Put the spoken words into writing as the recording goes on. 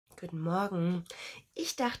Guten Morgen.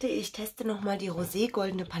 Ich dachte, ich teste nochmal die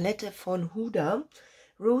roségoldene Palette von Huda.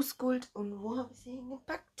 Rosegold und wo habe ich sie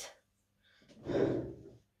hingepackt?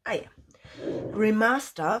 Ah ja.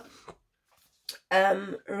 Remaster.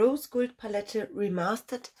 Rosegold Palette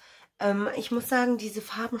Remastered. Ich muss sagen, diese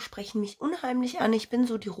Farben sprechen mich unheimlich an. Ich bin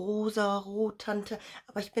so die rosa-rot-Tante,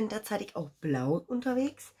 aber ich bin derzeitig auch blau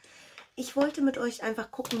unterwegs. Ich wollte mit euch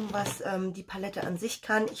einfach gucken, was die Palette an sich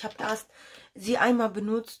kann. Ich habe erst sie einmal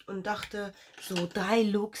benutzt und dachte, so 3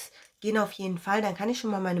 Looks gehen auf jeden Fall. Dann kann ich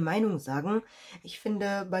schon mal meine Meinung sagen. Ich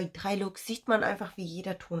finde, bei 3 Looks sieht man einfach, wie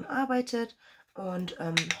jeder Ton arbeitet. Und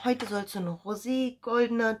heute soll es so ein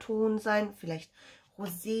rosé-goldener Ton sein. Vielleicht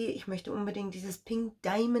Rosé. Ich möchte unbedingt dieses Pink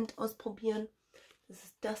Diamond ausprobieren. Das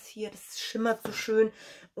ist das hier, das schimmert so schön.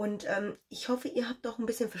 Und ich hoffe, ihr habt auch ein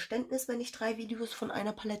bisschen Verständnis, wenn ich 3 Videos von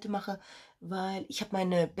einer Palette mache, weil ich habe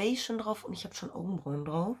meine Base schon drauf und ich habe schon Augenbrauen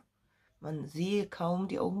drauf. Man sehe kaum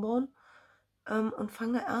die Augenbrauen. Und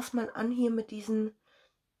fange erstmal an hier mit diesem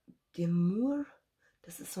Demure.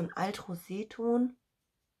 Das ist so ein Alt-Rosé-Ton.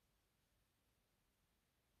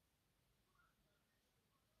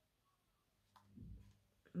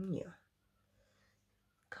 Ja.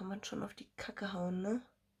 Kann man schon auf die Kacke hauen, ne?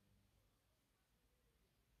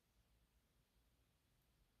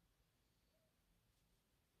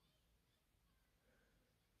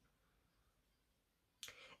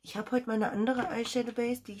 Ich habe heute meine andere Eyeshadow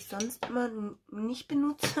Base, die ich sonst immer nicht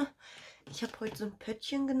benutze. Ich habe heute so ein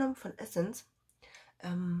Pöttchen genommen von Essence.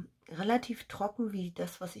 Relativ trocken wie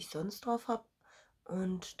das, was ich sonst drauf habe.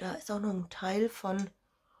 Und da ist auch noch ein Teil von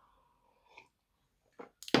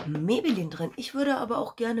Maybelline drin. Ich würde aber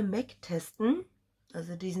auch gerne MAC testen.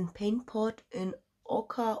 Also diesen Paint Pot in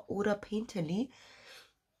Ochre oder Painterly.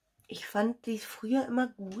 Ich fand die früher immer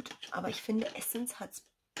gut, aber ich finde Essence hat es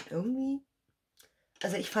irgendwie...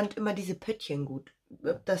 Also ich fand immer diese Pöttchen gut.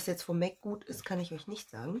 Ob das jetzt von MAC gut ist, kann ich euch nicht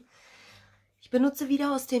sagen. Ich benutze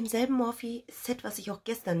wieder aus demselben Morphe-Set, was ich auch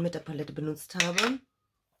gestern mit der Palette benutzt habe.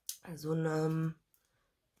 Also einen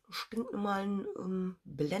stinknormalen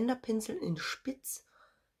Blenderpinsel in Spitz.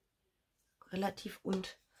 Relativ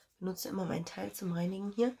und benutze immer mein Teil zum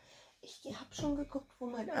Reinigen hier. Ich habe schon geguckt, wo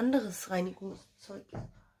mein anderes Reinigungszeug ist.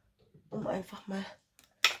 Um einfach mal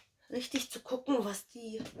richtig zu gucken, was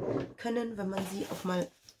die können, wenn man sie auch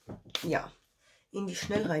mal in die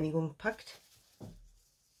Schnellreinigung packt.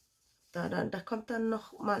 Da kommt dann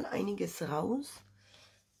noch mal einiges raus.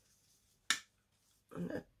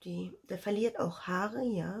 Und der verliert auch Haare,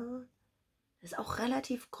 ja. Ist auch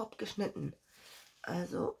relativ grob geschnitten.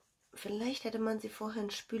 Also vielleicht hätte man sie vorher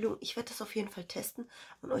in Spülung. Ich werde das auf jeden Fall testen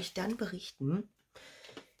und euch dann berichten.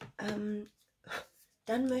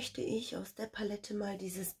 Dann möchte ich aus der Palette mal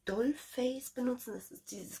dieses Dollface benutzen. Das ist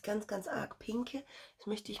dieses ganz, ganz arg pinke. Das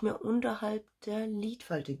möchte ich mir unterhalb der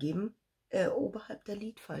Lidfalte geben. Oberhalb der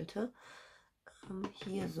Lidfalte.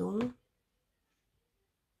 Hier so.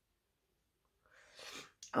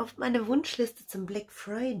 Auf meine Wunschliste zum Black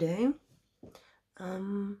Friday.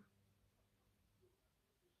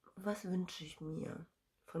 Was wünsche ich mir?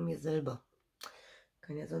 Von mir selber.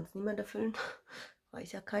 Kann ja sonst niemand erfüllen.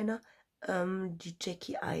 Weiß ja keiner. Die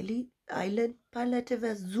Jackie Island Palette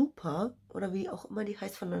wäre super. Oder wie auch immer die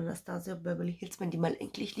heißt von Anastasia Beverly Hills, wenn die mal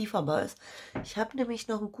endlich lieferbar ist. Ich habe nämlich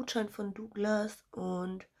noch einen Gutschein von Douglas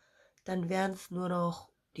und dann wären es nur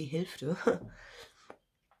noch die Hälfte.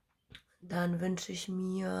 Dann wünsche ich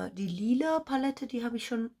mir die lila Palette, die habe ich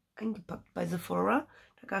schon eingepackt bei Sephora.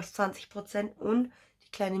 Da gab es 20% und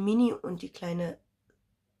die kleine Mini und die kleine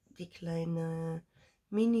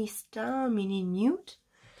Mini Star, Mini Nude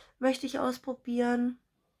möchte ich ausprobieren.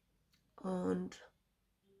 Und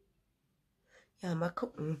ja, mal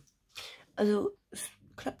gucken. Also es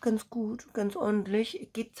klappt ganz gut, ganz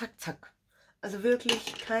ordentlich. Geht zack, zack. Also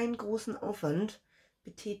wirklich keinen großen Aufwand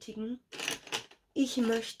betätigen. Ich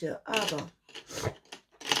möchte aber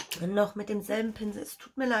noch mit demselben Pinsel, es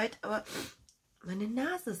tut mir leid, aber meine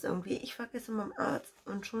Nase ist irgendwie, ich vergesse beim Arzt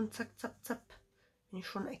und schon zack, zack, zack, bin ich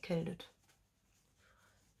schon erkältet.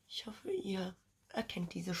 Ich hoffe, ihr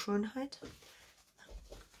erkennt diese Schönheit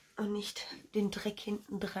und nicht den Dreck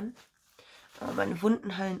hinten dran. Aber meine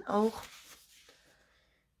Wunden heilen auch.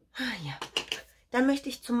 Ja. Dann möchte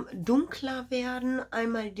ich zum Dunkler werden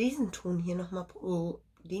einmal diesen Ton hier nochmal,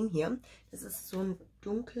 den hier. Das ist so ein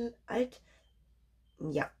dunkel alt.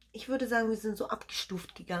 Ja, ich würde sagen, wir sind so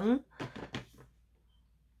abgestuft gegangen.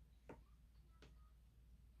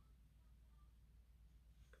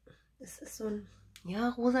 Es ist so ein, ja,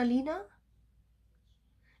 rosalina.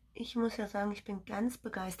 Ich muss ja sagen, ich bin ganz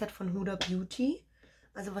begeistert von Huda Beauty.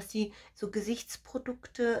 Also was die so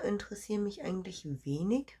Gesichtsprodukte interessieren mich eigentlich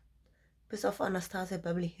wenig. bis auf Anastasia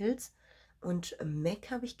Beverly Hills. Und MAC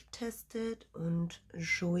habe ich getestet und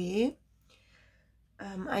Jouer.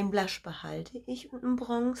 Ein Blush behalte ich und einen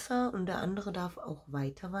Bronzer und der andere darf auch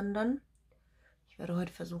weiter wandern. Ich werde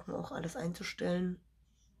heute versuchen, auch alles einzustellen.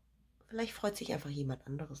 Vielleicht freut sich einfach jemand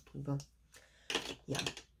anderes drüber. Ja.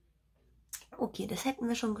 Okay, das hätten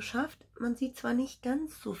wir schon geschafft. Man sieht zwar nicht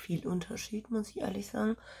ganz so viel Unterschied, muss ich ehrlich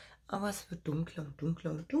sagen, aber es wird dunkler und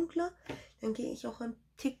dunkler und dunkler. Dann gehe ich auch ein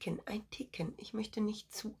Ticken. Ich möchte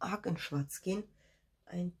nicht zu arg in Schwarz gehen.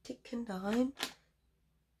 Ein Ticken da rein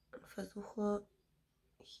und versuche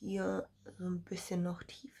hier so ein bisschen noch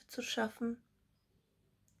Tiefe zu schaffen.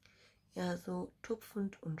 Ja, so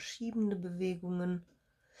tupfend und schiebende Bewegungen.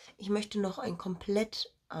 Ich möchte noch ein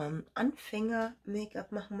komplett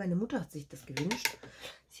Anfänger-Make-up machen. Meine Mutter hat sich das gewünscht.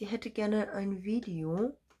 Sie hätte gerne ein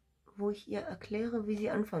Video, wo ich ihr erkläre, wie sie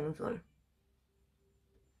anfangen soll.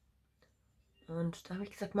 Und da habe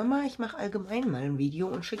ich gesagt, Mama, ich mache allgemein mal ein Video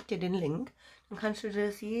und schicke dir den Link. Dann kannst du dir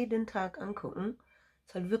das jeden Tag angucken.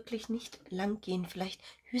 Es soll wirklich nicht lang gehen, vielleicht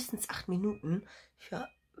höchstens 8 Minuten.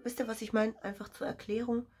 Wisst ihr, was ich meine? Einfach zur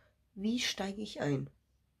Erklärung, wie steige ich ein?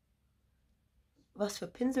 Was für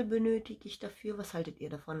Pinsel benötige ich dafür? Was haltet ihr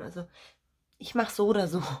davon? Also ich mache so oder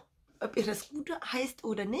so. Ob ihr das Gute heißt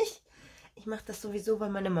oder nicht. Ich mache das sowieso, weil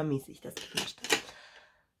meine Mami sich das gewünscht hat.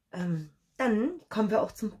 Dann kommen wir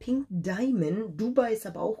auch zum Pink Diamond. Dubai ist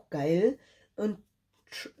aber auch geil. Und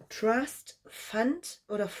Trust Fund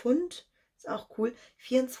ist auch cool.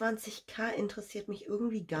 24K interessiert mich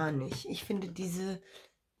irgendwie gar nicht. Ich finde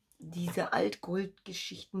diese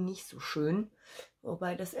Altgold-Geschichten nicht so schön.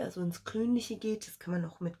 Wobei das eher so ins Grünliche geht. Das kann man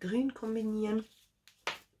auch mit Grün kombinieren.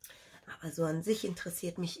 Aber so an sich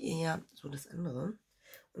interessiert mich eher so das andere.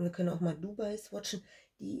 Und wir können auch mal Dubai swatchen.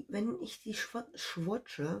 Wenn ich die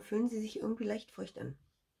swatche, fühlen sie sich irgendwie leicht feucht an.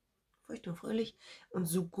 Feucht und fröhlich und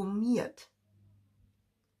so gummiert.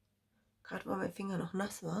 Gerade weil mein Finger noch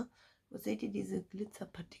nass war. Wo seht ihr diese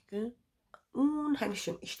Glitzerpartikel? Unheimlich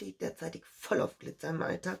schön. Ich stehe derzeitig voll auf Glitzer im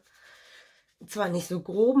Alltag. Zwar nicht so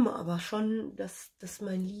groben, aber schon, dass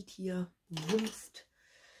mein Lid hier wumst.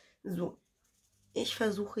 So, ich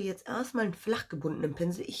versuche jetzt erstmal einen flach gebundenen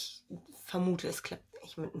Pinsel. Ich vermute, es klappt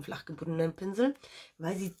nicht mit einem flach gebundenen Pinsel,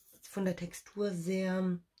 weil sie von der Textur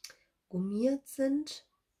sehr gummiert sind.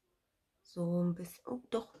 So ein bisschen, oh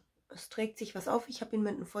doch, es trägt sich was auf. Ich habe ihn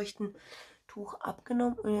mit einem feuchten Tuch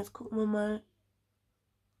abgenommen und jetzt gucken wir mal,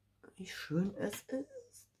 wie schön es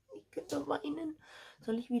ist. Ich könnte weinen.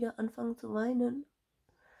 Soll ich wieder anfangen zu weinen?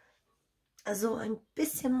 Also ein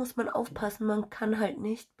bisschen muss man aufpassen. Man kann halt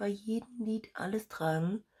nicht bei jedem Lid alles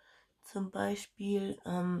tragen. Zum Beispiel,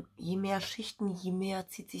 je mehr Schichten, je mehr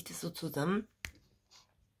zieht sich das so zusammen.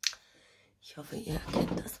 Ich hoffe, ihr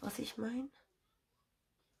erkennt das, was ich meine.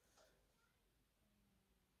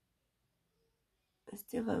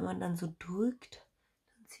 Wisst ihr, weil man dann so drückt,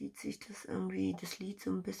 dann zieht sich das irgendwie, das Lid so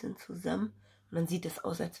ein bisschen zusammen. Und dann sieht es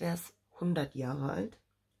aus, als wäre es 100 Jahre alt.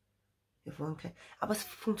 Aber es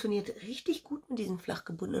funktioniert richtig gut mit diesem flach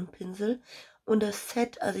gebundenen Pinsel. Und das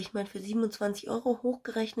Set, also ich meine für 27 Euro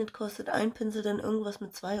hochgerechnet, kostet ein Pinsel dann irgendwas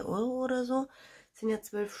mit 2 Euro oder so. Das sind ja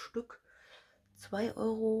 12 Stück. 2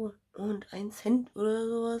 Euro und 1 Cent oder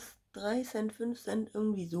sowas. 3 Cent, 5 Cent,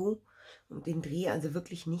 irgendwie so. Und den Dreh, also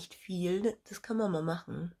wirklich nicht viel. Das kann man mal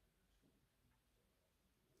machen.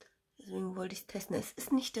 Deswegen wollte ich es testen. Es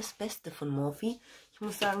ist nicht das Beste von Morphe. Ich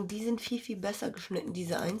muss sagen, die sind viel, viel besser geschnitten,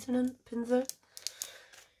 diese einzelnen Pinsel.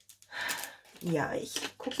 Ja,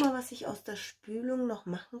 ich gucke mal, was ich aus der Spülung noch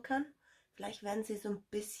machen kann. Vielleicht werden sie so ein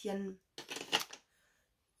bisschen,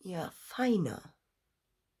 ja, feiner.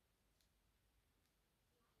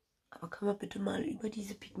 Aber können wir bitte mal über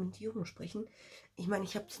diese Pigmentierung sprechen? Ich meine,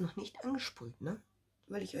 ich habe es noch nicht angesprüht, ne?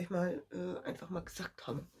 Weil ich euch mal einfach mal gesagt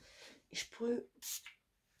habe. Ich sprühe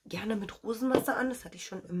gerne mit Rosenwasser an, das hatte ich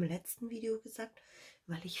schon im letzten Video gesagt,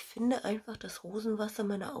 weil ich finde einfach, dass Rosenwasser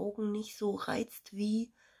meine Augen nicht so reizt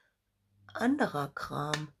wie anderer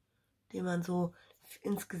Kram, den man so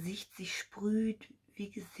ins Gesicht sich sprüht, wie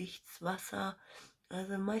Gesichtswasser.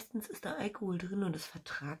 Also meistens ist da Alkohol drin und das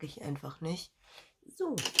vertrage ich einfach nicht.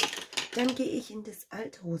 So, dann gehe ich in das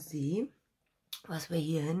Altrosé, was wir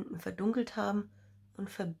hier hinten verdunkelt haben, und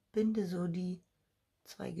verbinde so die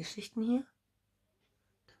zwei Geschichten hier,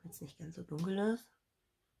 damit es nicht ganz so dunkel ist.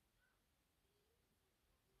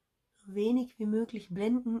 So wenig wie möglich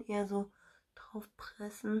blenden, eher so drauf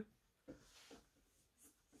pressen.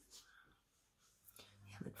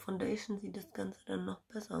 Ja, mit Foundation sieht das Ganze dann noch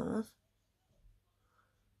besser aus.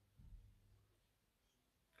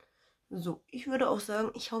 So, ich würde auch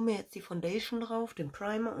sagen, ich hau mir jetzt die Foundation drauf, den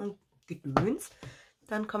Primer und Gedöns.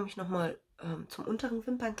 Dann komme ich nochmal zum unteren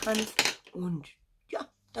Wimpernkranz Und ja,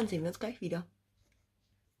 dann sehen wir uns gleich wieder.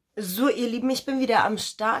 So, ihr Lieben, ich bin wieder am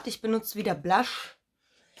Start. Ich benutze wieder Blush.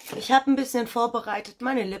 Ich habe ein bisschen vorbereitet.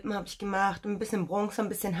 Meine Lippen habe ich gemacht. Ein bisschen Bronzer, ein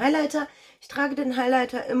bisschen Highlighter. Ich trage den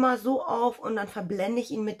Highlighter immer so auf und dann verblende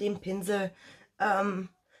ich ihn mit dem Pinsel,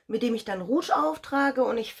 mit dem ich dann Rouge auftrage.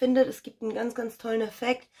 Und ich finde, es gibt einen ganz, ganz tollen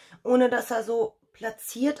Effekt, ohne dass er so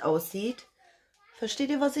platziert aussieht. Versteht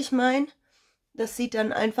ihr, was ich meine? Das sieht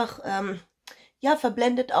dann einfach, ja,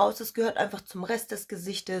 verblendet aus. Es gehört einfach zum Rest des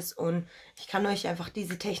Gesichtes und ich kann euch einfach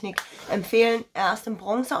diese Technik empfehlen, erst den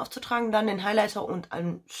Bronzer aufzutragen, dann den Highlighter und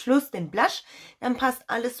am Schluss den Blush. Dann passt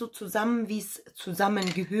alles so zusammen, wie es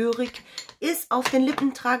zusammengehörig ist. Auf den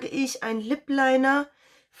Lippen trage ich einen Lip Liner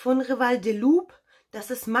von Rival de Loop. Das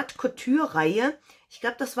ist Matte Couture Reihe. Ich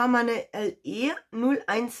glaube, das war meine LE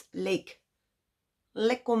 01 Lake.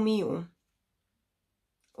 Lecco Mio.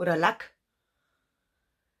 Oder Lack.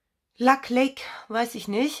 Lack Lake, weiß ich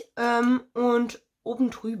nicht. Und oben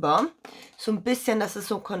drüber, so ein bisschen, dass es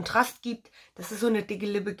so Kontrast gibt, dass es so eine dicke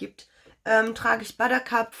Lippe gibt, trage ich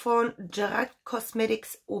Buttercup von Gerard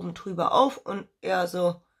Cosmetics oben drüber auf und eher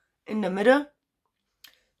so in der Mitte,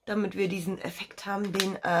 damit wir diesen Effekt haben,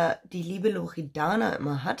 den die liebe Loredana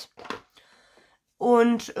immer hat.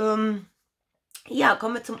 Und ja,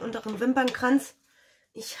 kommen wir zum unteren Wimpernkranz.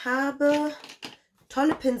 Ich habe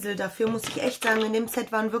tolle Pinsel dafür, muss ich echt sagen. In dem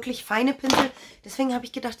Set waren wirklich feine Pinsel. Deswegen habe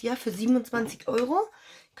ich gedacht, ja, für 27 €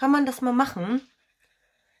 kann man das mal machen.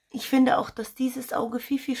 Ich finde auch, dass dieses Auge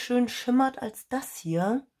viel, viel schön schimmert als das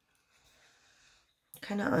hier.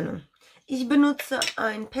 Keine Ahnung. Ich benutze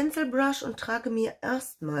ein Pencilbrush und trage mir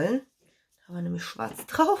erstmal, da war nämlich schwarz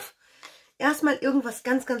drauf, erstmal irgendwas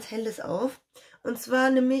ganz, ganz Helles auf. Und zwar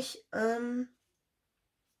nämlich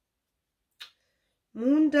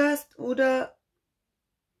Moondust oder...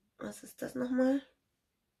 Was ist das nochmal?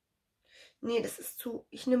 Nee, das ist zu...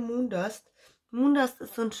 Ich nehme Moondust. Moondust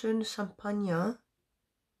ist so ein schönes Champagner.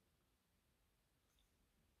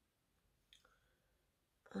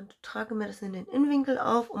 Und trage mir das in den Innenwinkel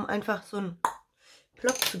auf, um einfach so einen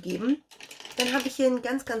Plopp zu geben. Dann habe ich hier einen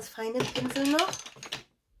ganz, ganz feinen Pinsel noch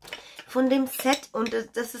von dem Set. Und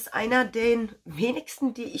das ist einer der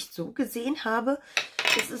wenigsten, die ich so gesehen habe.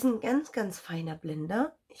 Das ist ein ganz, ganz feiner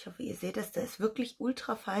Blender. Ich hoffe, ihr seht das. Der ist wirklich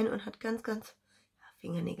ultra fein und hat ganz, ganz... Ja,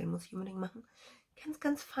 Fingernägel muss ich unbedingt machen. Ganz,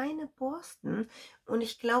 ganz feine Borsten. Und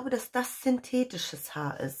ich glaube, dass das synthetisches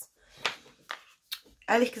Haar ist.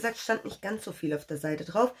 Ehrlich gesagt stand nicht ganz so viel auf der Seite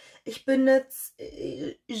drauf. Ich benutze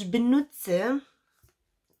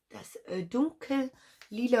das dunkel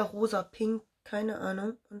lila rosa pink, keine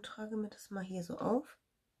Ahnung, und trage mir das mal hier so auf.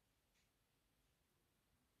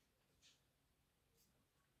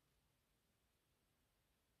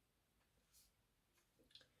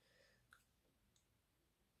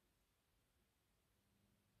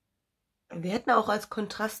 Wir hätten auch als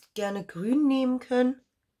Kontrast gerne grün nehmen können.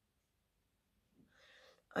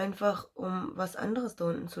 Einfach um was anderes da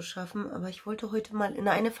unten zu schaffen. Aber ich wollte heute mal in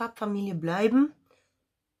eine Farbfamilie bleiben.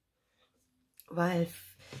 Weil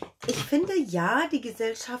ich finde, ja, die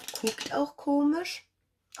Gesellschaft guckt auch komisch.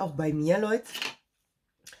 Auch bei mir, Leute.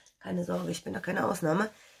 Keine Sorge, ich bin da keine Ausnahme.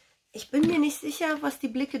 Ich bin mir nicht sicher, was die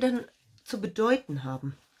Blicke dann zu bedeuten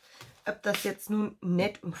haben. Ob das jetzt nun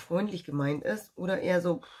nett und freundlich gemeint ist oder eher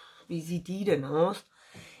so... Wie sieht die denn aus?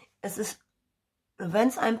 Es ist, wenn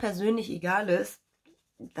es einem persönlich egal ist,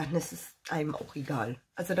 dann ist es einem auch egal.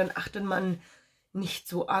 Also dann achtet man nicht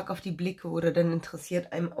so arg auf die Blicke oder dann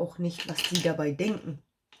interessiert einem auch nicht, was die dabei denken.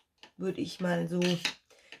 Würde ich mal so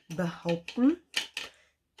behaupten.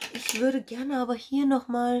 Ich würde gerne aber hier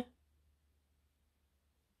nochmal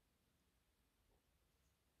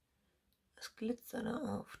das Glitzer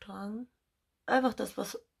da auftragen. Einfach das,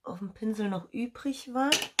 was auf dem Pinsel noch übrig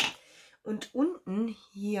war. Und unten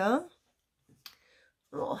hier,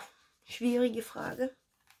 oh, schwierige Frage,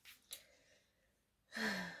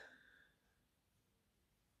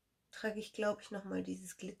 trage ich, glaube ich, nochmal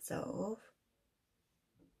dieses Glitzer auf.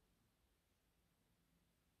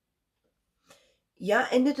 Ja,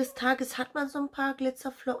 Ende des Tages hat man so ein paar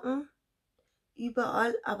Glitzerflocken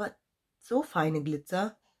überall, aber so feine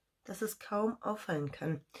Glitzer, dass es kaum auffallen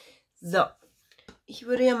kann. So. Ich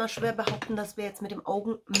würde ja mal schwer behaupten, dass wir jetzt mit dem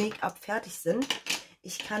Augen-Make-up fertig sind.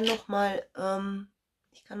 Ich kann noch mal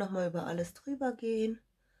über alles drüber gehen,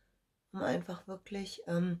 um einfach wirklich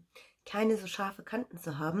keine so scharfe Kanten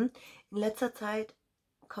zu haben. In letzter Zeit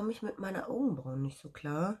komme ich mit meiner Augenbrauen nicht so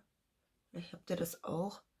klar. Vielleicht habt ihr das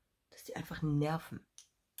auch, dass die einfach nerven.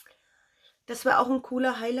 Das war auch ein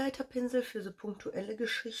cooler Highlighter-Pinsel für so punktuelle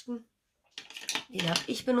Geschichten. Den habe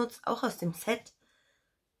ich benutzt, auch aus dem Set.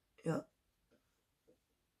 Ja.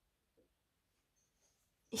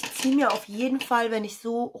 Ich ziehe mir auf jeden Fall, wenn ich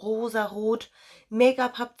so rosa-rot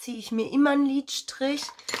Make-up habe, ziehe ich mir immer einen Lidstrich.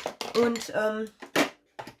 Und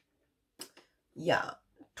ja,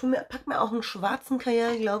 pack mir auch einen schwarzen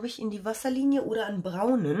Kajal, glaube ich, in die Wasserlinie oder einen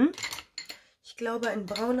braunen. Ich glaube, ein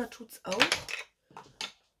brauner tut es auch.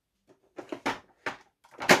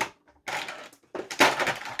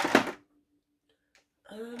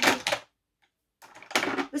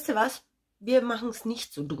 Wisst ihr was? Wir machen es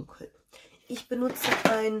nicht so dunkel. Ich benutze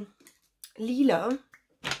ein Lila.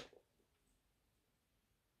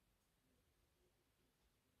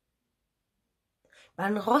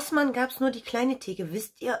 Bei Rossmann gab es nur die kleine Theke.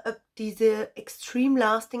 Wisst ihr, ob diese Extreme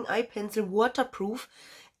Lasting Eye Pencil Waterproof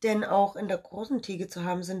denn auch in der großen Theke zu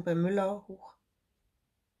haben sind bei Müller hoch?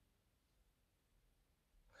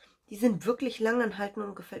 Die sind wirklich langanhaltend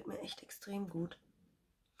und gefällt mir echt extrem gut.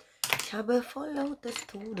 Ich habe voll laut des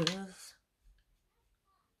Todes.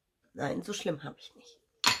 Nein, so schlimm habe ich nicht.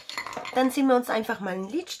 Dann ziehen wir uns einfach mal einen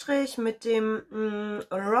Lidstrich mit dem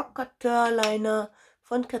Rocker Liner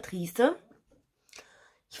von Catrice.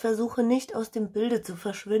 Ich versuche nicht aus dem Bilde zu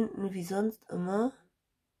verschwinden, wie sonst immer.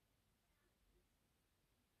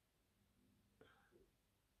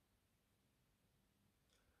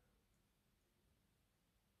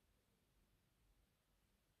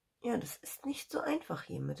 Ja, das ist nicht so einfach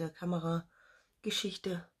hier mit der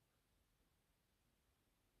Kamerageschichte.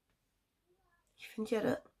 Ich finde ja,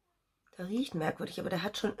 der riecht merkwürdig, aber der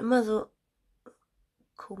hat schon immer so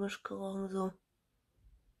komisch gerochen, so.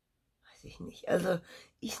 Weiß ich nicht. Also,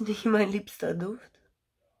 ist nicht mein liebster Duft.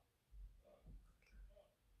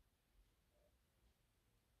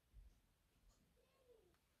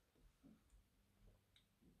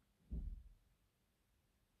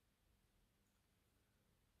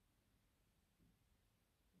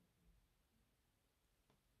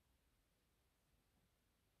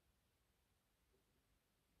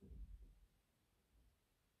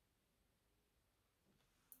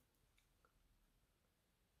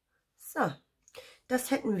 So,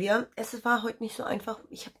 das hätten wir. Es war heute nicht so einfach.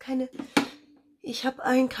 Ich habe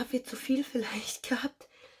einen Kaffee zu viel vielleicht gehabt.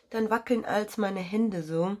 Dann wackeln als meine Hände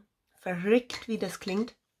so. Verrückt, wie das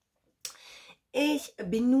klingt. Ich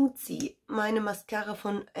benutze meine Mascara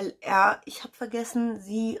von LR. Ich habe vergessen,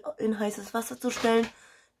 sie in heißes Wasser zu stellen,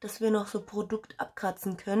 dass wir noch so Produkt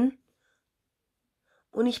abkratzen können.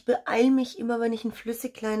 Und ich beeile mich immer, wenn ich einen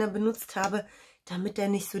Flüssigliner benutzt habe, damit der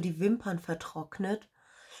nicht so die Wimpern vertrocknet.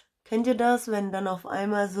 Kennt ihr das, wenn dann auf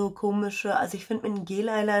einmal so komische, also ich finde mit einem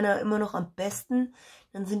Gel-Eyeliner immer noch am besten,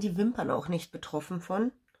 dann sind die Wimpern auch nicht betroffen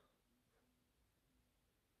von.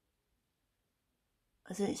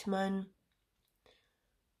 Also ich meine,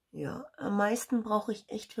 ja, am meisten brauche ich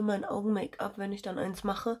echt für mein Augen-Make-up, wenn ich dann eins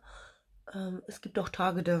mache. Es gibt auch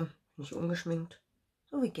Tage, da bin ich ungeschminkt.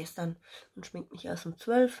 So wie gestern. Und schminkt mich erst um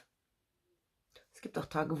 12. Es gibt auch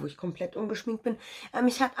Tage, wo ich komplett ungeschminkt bin.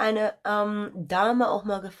 Mich hat eine Dame auch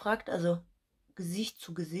mal gefragt, also Gesicht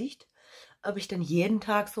zu Gesicht, ob ich dann jeden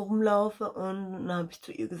Tag so rumlaufe. Und dann habe ich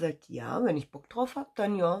zu ihr gesagt, ja, wenn ich Bock drauf habe,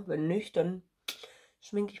 dann ja. Wenn nicht, dann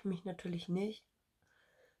schminke ich mich natürlich nicht.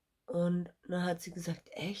 Und dann hat sie gesagt,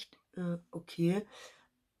 echt? Okay.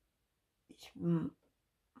 Ich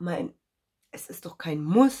meine, es ist doch kein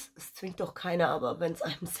Muss, es zwingt doch keiner, aber wenn es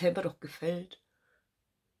einem selber doch gefällt.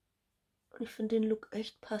 Und ich finde den Look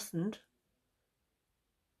echt passend.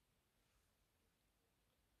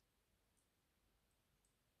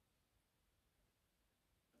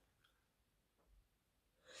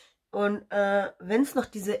 Und wenn es noch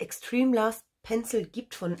diese Extreme Last Pencil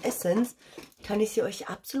gibt von Essence, kann ich sie euch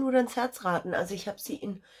absolut ans Herz raten. Also ich habe sie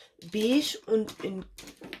in beige und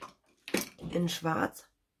in schwarz.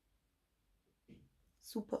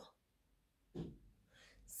 Super.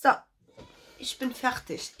 So, ich bin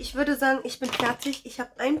fertig. Ich würde sagen, ich bin fertig. Ich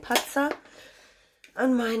habe einen Patzer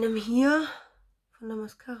an meinem hier von der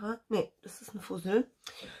Mascara. Ne, das ist ein Fussel.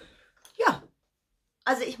 Ja.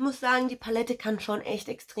 Also ich muss sagen, die Palette kann schon echt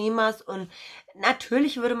extrem was. Und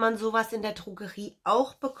natürlich würde man sowas in der Drogerie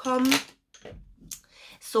auch bekommen.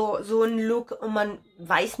 So ein Look und man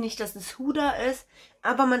weiß nicht, dass es Huda ist.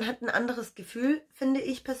 Aber man hat ein anderes Gefühl, finde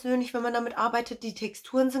ich persönlich, wenn man damit arbeitet. Die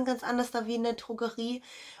Texturen sind ganz anders da wie in der Drogerie.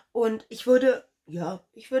 Und ich würde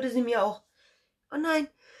sie mir auch... Oh nein.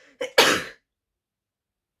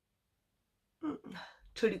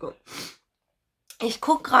 Entschuldigung. Ich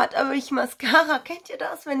gucke gerade, aber ich Mascara, kennt ihr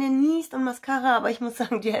das, wenn ihr niest und Mascara, aber ich muss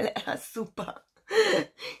sagen, die LR ist super.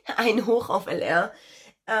 Ein Hoch auf LR.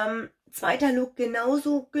 Zweiter Look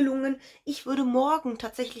genauso gelungen. Ich würde morgen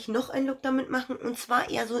tatsächlich noch einen Look damit machen und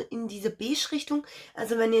zwar eher so in diese Beige-Richtung.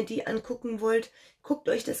 Also wenn ihr die angucken wollt, guckt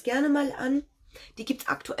euch das gerne mal an. Die gibt es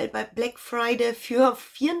aktuell bei Black Friday für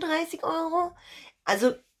 34 Euro.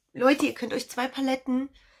 Also Leute, ihr könnt euch 2 Paletten,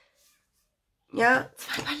 ja,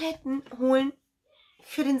 2 Paletten holen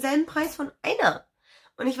für denselben Preis von einer.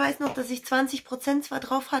 Und ich weiß noch, dass ich 20% zwar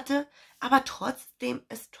drauf hatte, aber trotzdem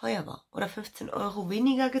es teuer war. Oder 15 Euro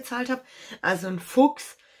weniger gezahlt habe. Also ein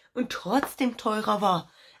Fuchs und trotzdem teurer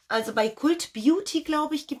war. Also bei Cult Beauty,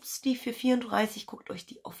 glaube ich, gibt es die für 34. Guckt euch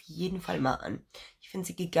die auf jeden Fall mal an. Ich finde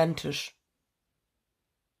sie gigantisch.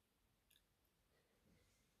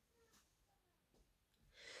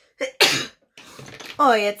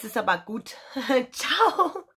 Oh, jetzt ist aber gut. Ciao.